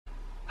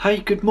Hey,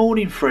 good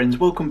morning friends,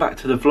 welcome back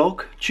to the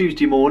vlog.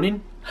 Tuesday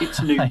morning, it's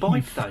a new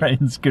bike day.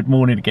 Friends, good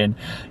morning again.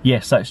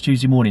 Yes, so it's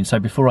Tuesday morning, so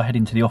before I head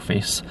into the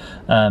office,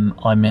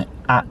 I'm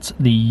at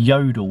the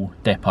Yodel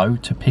depot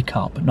to pick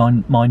up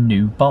my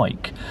new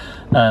bike,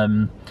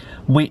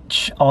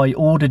 which I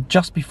ordered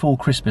just before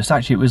Christmas.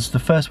 Actually, it was the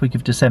first week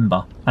of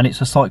December, and it's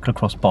a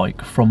cyclocross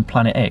bike from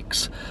Planet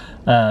X.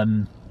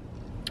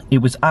 It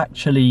was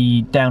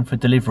actually down for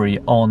delivery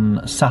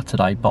on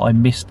Saturday, but I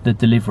missed the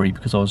delivery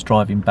because I was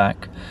driving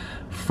back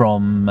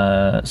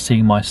from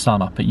seeing my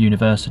son up at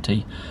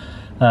university.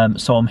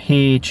 So I'm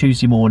here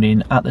Tuesday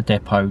morning at the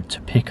depot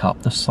to pick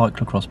up the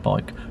cyclocross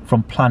bike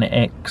from Planet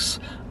X.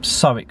 I'm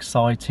so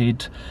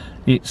excited.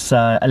 It's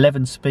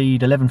 11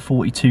 speed,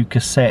 1142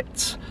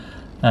 cassette,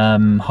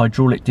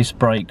 hydraulic disc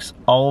brakes.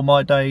 Oh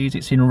my days,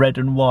 it's in red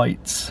and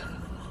white.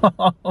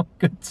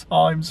 Good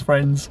times,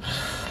 friends.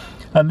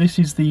 And this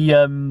is the,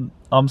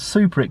 I'm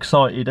super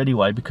excited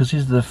anyway, because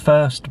this is the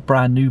first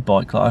brand new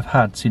bike that I've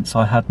had since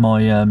I had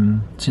my,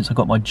 since I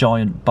got my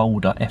giant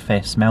Boulder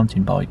FS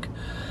mountain bike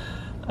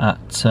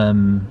at,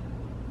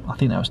 I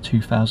think that was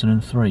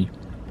 2003.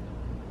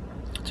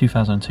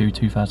 2002,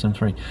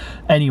 2003.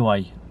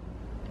 Anyway,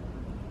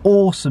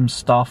 awesome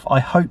stuff.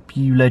 I hope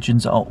you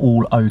legends are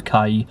all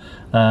okay.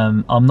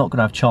 I'm not going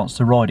to have a chance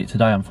to ride it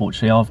today,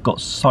 unfortunately. I've got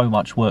so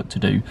much work to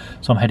do,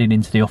 so I'm heading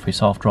into the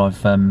office after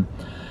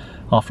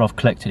I've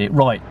collected it.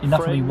 Right,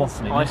 enough of me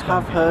waffling. I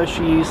have her,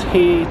 she is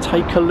here.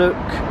 Take a look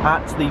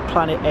at the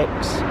Planet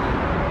X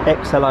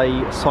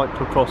XLA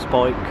cyclocross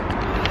bike.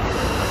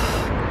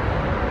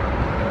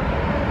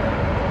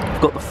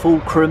 I've got the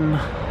fulcrum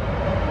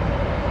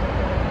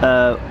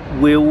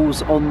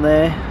wheels on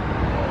there.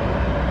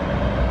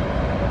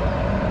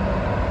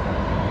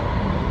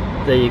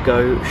 There you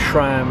go,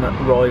 SRAM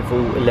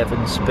Rival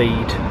 11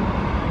 speed,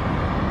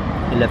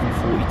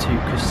 1142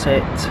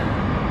 cassette.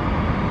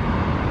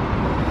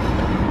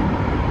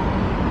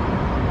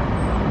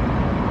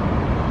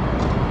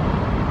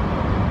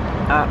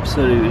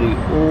 Absolutely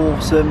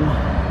awesome.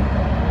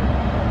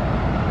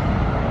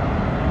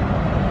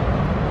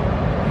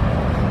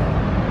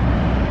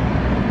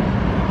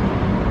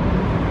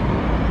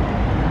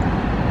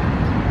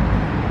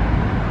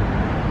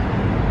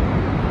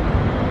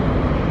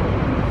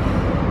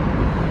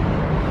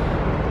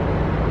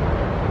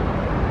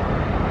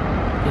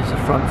 There's the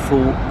front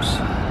forks.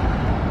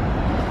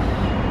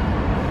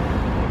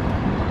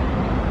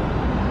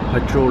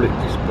 Hydraulic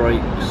disc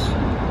brakes.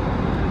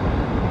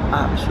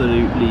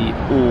 Absolutely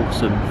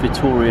awesome.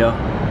 Vittoria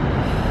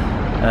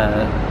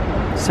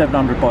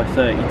 700 by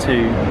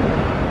 32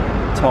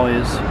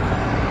 tyres.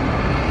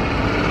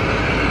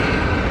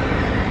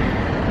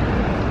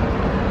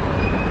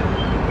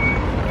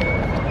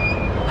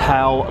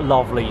 How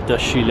lovely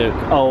does she look?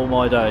 Oh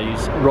my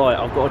days. Right,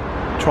 I've got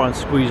to try and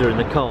squeeze her in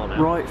the car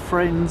now. Right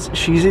friends,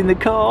 she's in the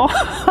car.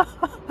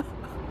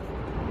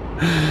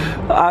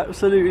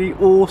 Absolutely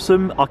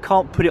awesome. I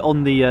can't put it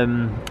on the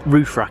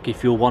roof rack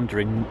if you're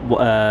wondering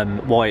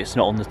why it's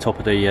not on the top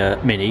of the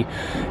Mini.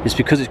 It's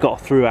because it's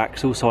got a through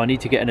axle, so I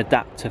need to get an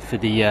adapter for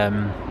the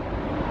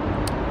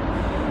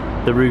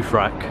roof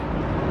rack,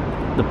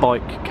 the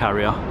bike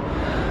carrier,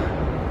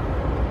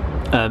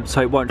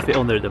 so it won't fit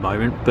on there at the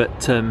moment,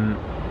 but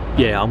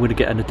yeah, I'm going to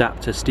get an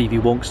adapter. Stevie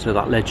Wonkster,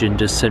 that legend,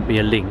 has sent me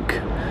a link,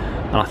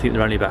 and I think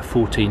they're only about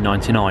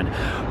 $14.99.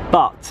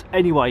 But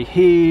anyway,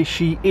 here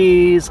she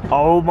is.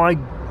 Oh my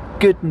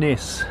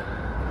goodness,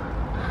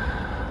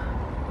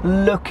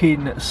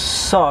 looking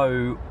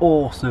so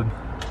awesome.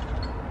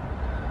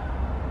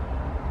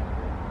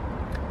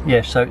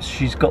 Yeah, so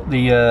she's got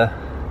the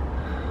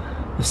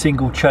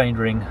single chain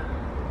ring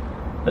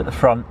at the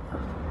front,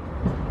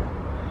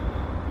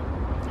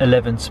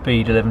 11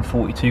 speed,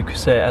 1142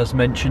 cassette, as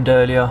mentioned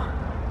earlier.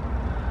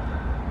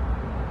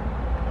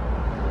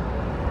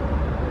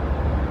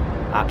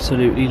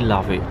 Absolutely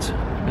love it.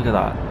 Look at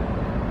that.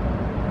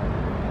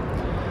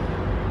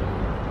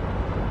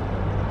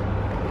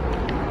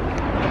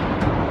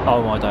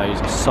 Oh my days,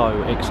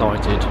 so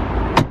excited.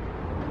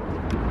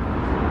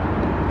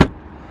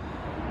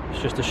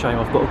 It's just a shame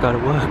I've got to go to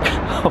work.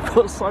 I've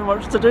got so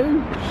much to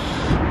do.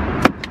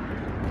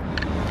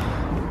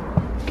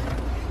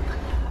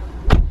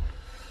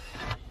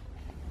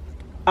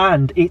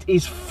 And it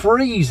is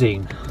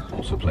freezing.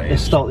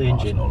 Let's start the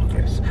engine.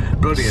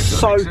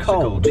 So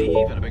cold.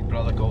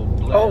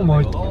 Oh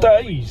my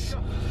days.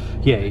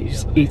 Yeah,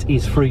 it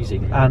is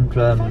freezing, and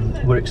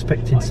we're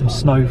expecting some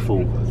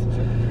snowfall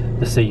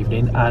this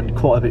evening and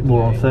quite a bit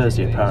more on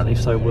Thursday apparently,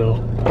 so we'll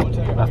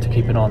have to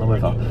keep an eye on the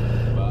weather.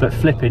 But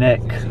flipping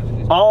heck,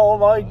 oh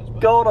my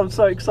god, I'm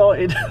so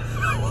excited.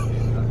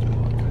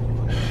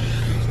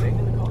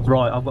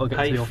 Right, I've got to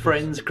get to the office. Hey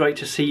friends, great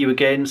to see you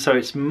again. So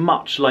it's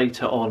much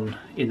later on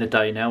in the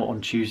day now,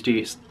 on Tuesday.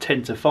 It's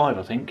 10 to 5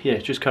 I think. Yeah,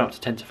 it's just come up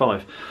to 10 to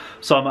 5.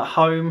 So I'm at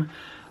home.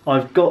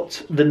 I've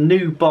got the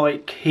new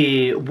bike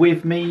here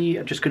with me.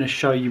 I'm just going to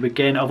show you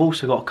again. I've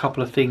also got a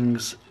couple of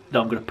things that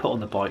I'm going to put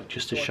on the bike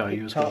just to show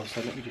you as well. So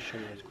let me just show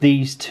you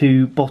these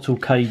two bottle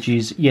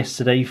cages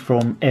yesterday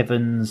from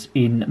Evans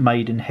in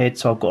Maidenhead.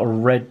 So I've got a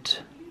red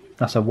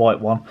That's a white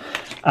one.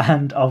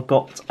 And I've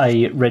got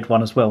a red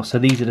one as well. So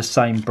these are the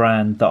same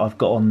brand that I've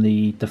got on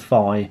the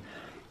Defy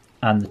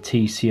and the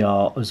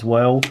TCR as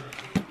well.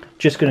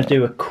 Just going to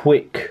do a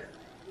quick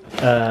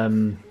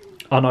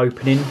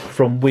unopening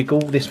from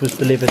Wiggle. This was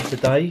delivered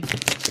today.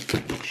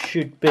 It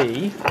should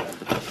be,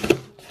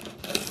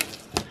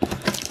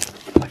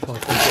 if I can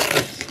get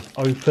this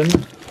open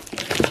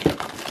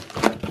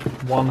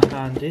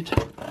one-handed,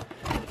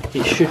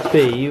 it should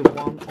be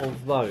one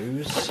of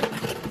those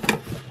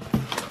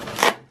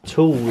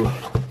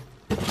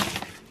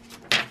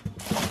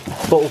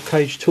bottle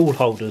cage tool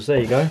holders. There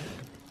you go.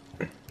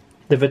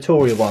 The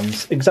Vittoria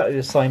ones, exactly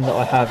the same that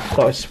I have, that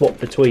I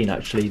swapped between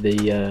actually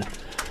the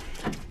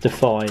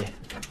Defy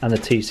and the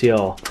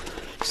TCR.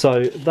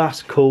 So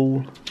that's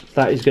cool.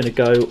 That is going to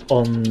go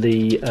on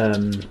the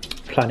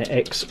Planet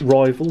X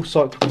Rival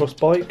cyclocross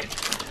bike,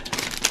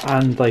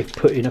 and they've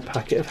put in a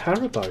packet of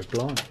Haribo.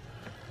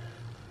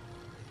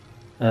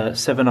 Blimey.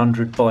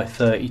 700 by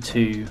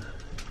 32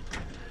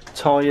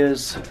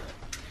 tyres.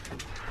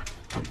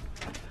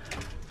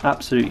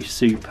 Absolutely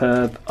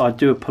superb. I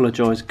do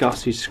apologise,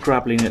 Gus is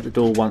scrabbling at the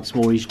door once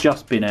more. He's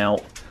just been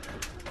out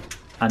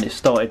and it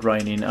started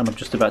raining and I'm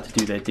just about to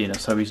do their dinner,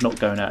 so he's not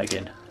going out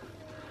again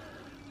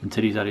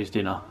until he's had his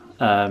dinner.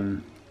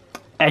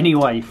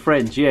 Anyway,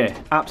 friends, yeah,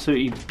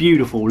 absolutely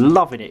beautiful,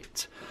 loving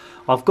it.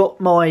 I've got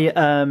my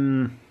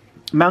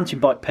mountain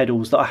bike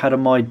pedals that I had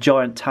on my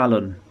Giant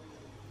Talon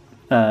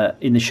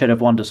in the Shed of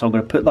Wonder, so I'm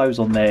going to put those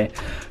on there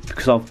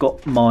because I've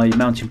got my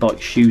mountain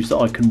bike shoes that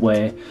I can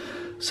wear.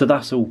 So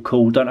that's all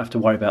cool, don't have to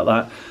worry about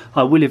that.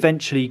 I will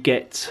eventually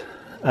get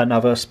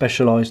another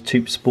Specialized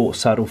Tube Sport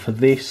saddle for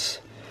this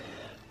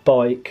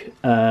bike.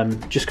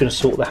 Just going to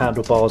sort the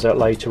handlebars out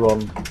later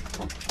on.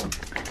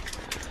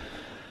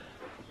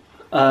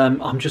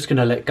 I'm just going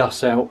to let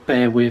Gus out,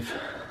 bear with.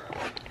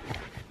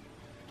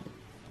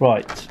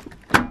 Right,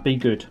 be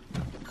good.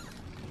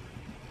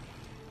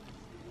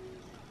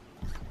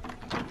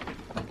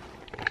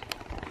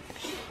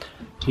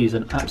 He's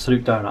an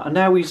absolute donut, and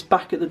now he's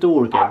back at the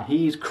door again.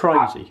 He's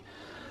crazy.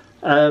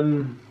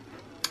 Right,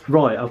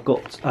 I've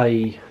got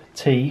a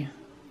tea,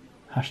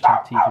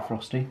 hashtag tea for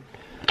Frosty.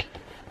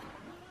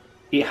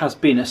 It has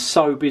been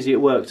so busy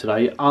at work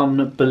today,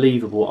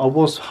 unbelievable. I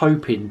was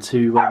hoping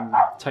to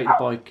take the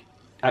bike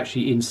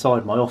actually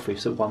inside my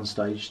office at one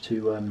stage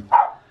to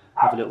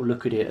have a little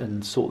look at it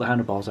and sort the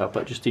handlebars out,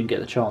 but just didn't get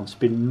the chance. It's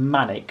been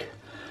manic.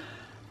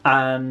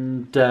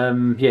 And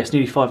yeah, it's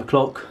nearly 5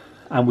 o'clock.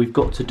 And we've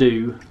got to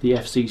do the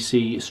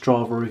FCC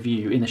Strava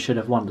review in the Shed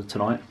of Wonder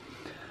tonight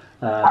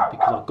because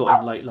I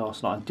got in late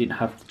last night and didn't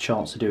have the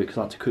chance to do it because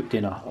I had to cook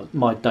dinner.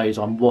 My days,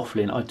 I'm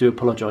waffling. I do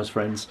apologise,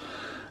 friends.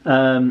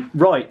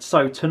 Right,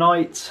 so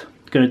tonight,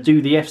 going to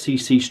do the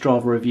FCC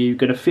Strava review,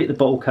 going to fit the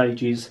bottle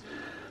cages,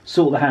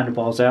 sort the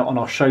handlebars out, and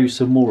I'll show you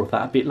some more of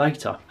that a bit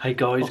later. Hey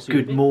guys,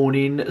 good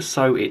morning.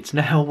 So it's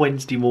now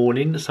Wednesday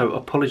morning, so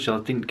apologies I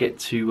didn't get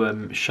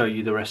to show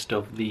you the rest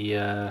of the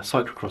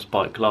cyclocross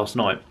bike last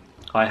night.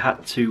 I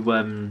had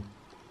to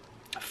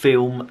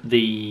film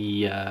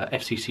the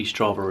FCC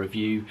Strava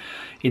review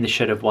in the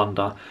Shed of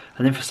Wonder,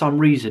 and then for some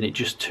reason it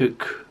just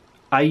took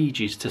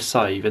ages to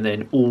save and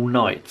then all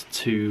night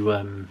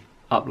to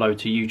upload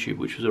to YouTube,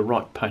 which was a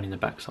right pain in the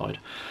backside.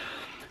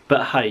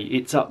 But hey,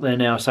 it's up there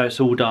now, so it's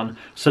all done.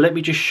 So let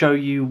me just show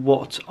you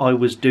what I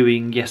was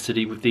doing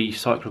yesterday with the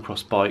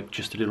cyclocross bike,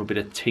 just a little bit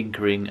of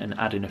tinkering and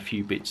adding a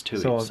few bits to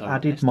it. So I've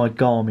added my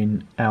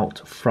Garmin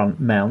out front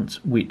mount,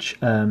 which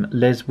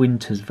Les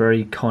Winters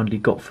very kindly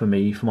got for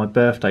me for my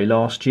birthday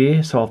last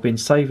year. So I've been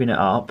saving it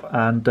up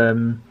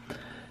and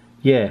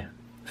yeah,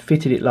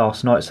 fitted it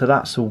last night, so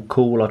that's all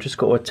cool. I've just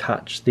got to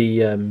attach the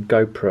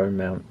GoPro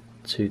mount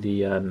to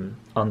the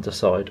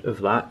underside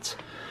of that.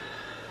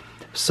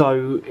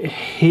 So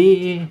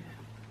here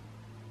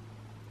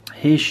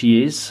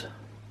she is.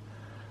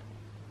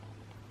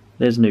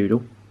 There's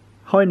Noodle.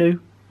 Hi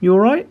Noo, you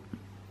alright?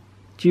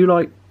 Do you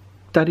like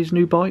Daddy's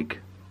new bike?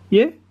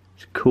 Yeah?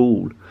 It's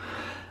cool.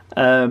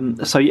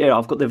 So yeah,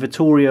 I've got the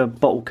Vittoria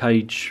bottle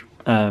cage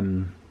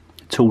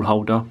tool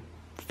holder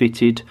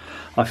fitted.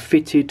 I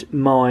fitted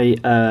my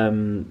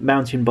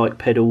mountain bike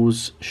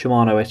pedals,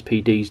 Shimano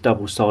SPDs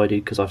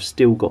double-sided, because I've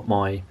still got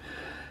my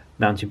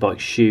mountain bike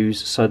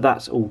shoes, so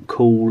that's all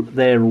cool.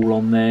 They're all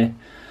on there.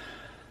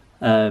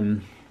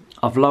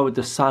 I've lowered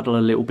the saddle a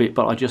little bit,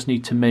 but I just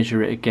need to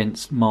measure it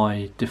against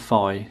my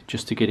Defy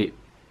just to get it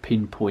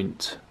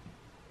pinpoint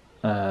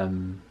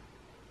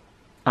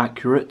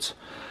accurate.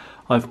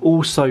 I've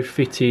also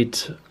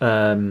fitted,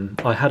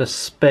 I had a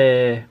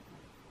spare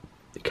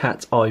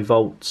Cat Eye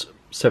Volt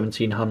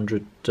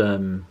 1700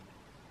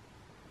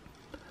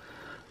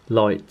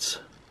 light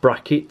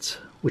bracket,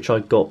 which I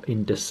got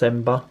in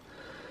December.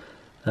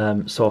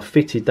 So I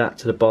fitted that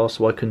to the bar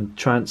so I can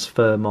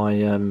transfer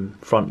my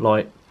front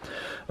light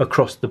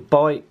across the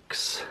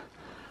bikes.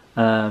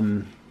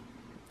 Yeah,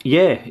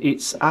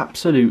 it's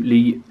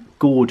absolutely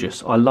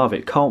gorgeous. I love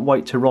it. Can't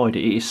wait to ride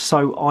it. It is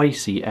so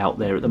icy out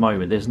there at the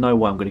moment. There's no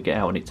way I'm going to get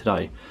out on it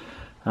today.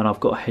 And I've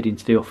got to head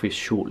into the office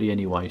shortly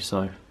anyway.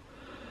 So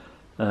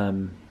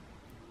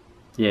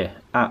Yeah,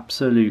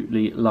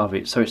 absolutely love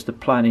it. So it's the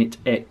Planet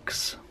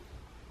X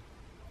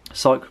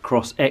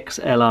Cyclocross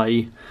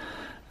XLA.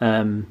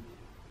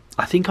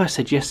 I think I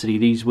said yesterday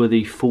these were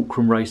the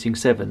Fulcrum Racing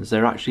 7s.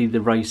 They're actually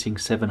the Racing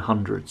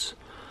 700s.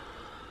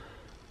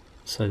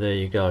 So there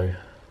you go.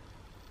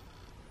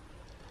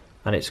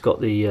 And it's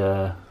got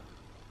the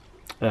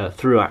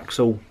through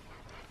axle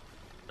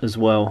as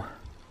well,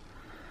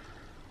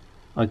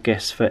 I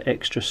guess for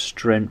extra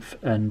strength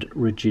and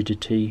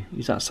rigidity.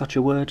 Is that such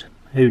a word?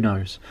 Who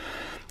knows?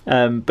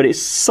 But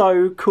it's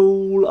so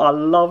cool. I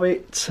love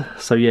it.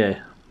 So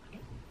yeah,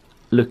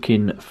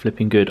 looking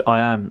flipping good.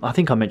 I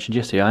think I mentioned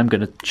yesterday, I am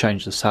going to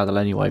change the saddle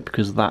anyway,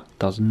 because that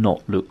does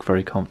not look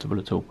very comfortable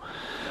at all.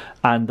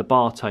 And the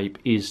bar tape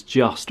is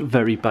just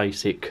very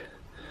basic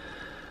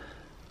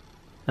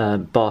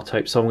bar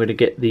tape, so I'm going to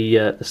get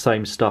the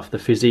same stuff, the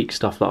physique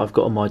stuff that I've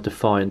got on my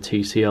Defiant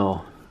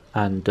TCR,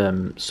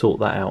 and sort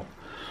that out.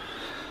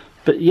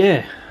 But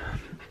yeah,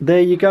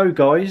 there you go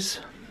guys,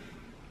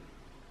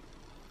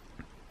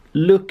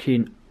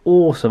 looking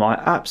awesome. I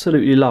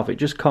absolutely love it,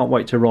 just can't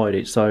wait to ride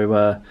it.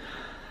 So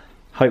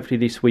hopefully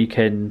this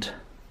weekend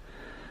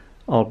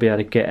I'll be able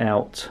to get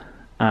out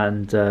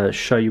and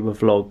show you a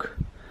vlog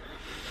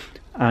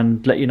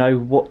and let you know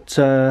what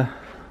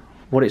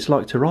it's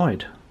like to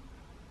ride.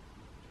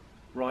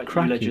 Right,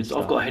 you legends,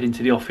 stuff. I've got to head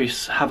into the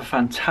office. Have a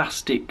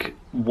fantastic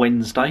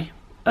Wednesday.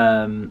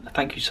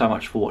 Thank you so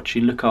much for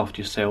watching. Look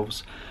after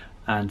yourselves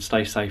and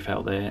stay safe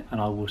out there, and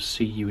I will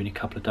see you in a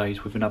couple of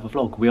days with another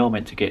vlog. We are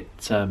meant to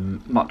get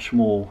much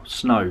more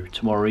snow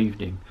tomorrow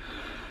evening,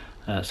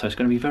 so it's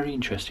going to be very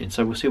interesting,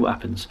 so we'll see what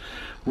happens.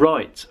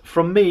 Right,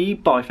 from me,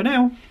 bye for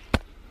now.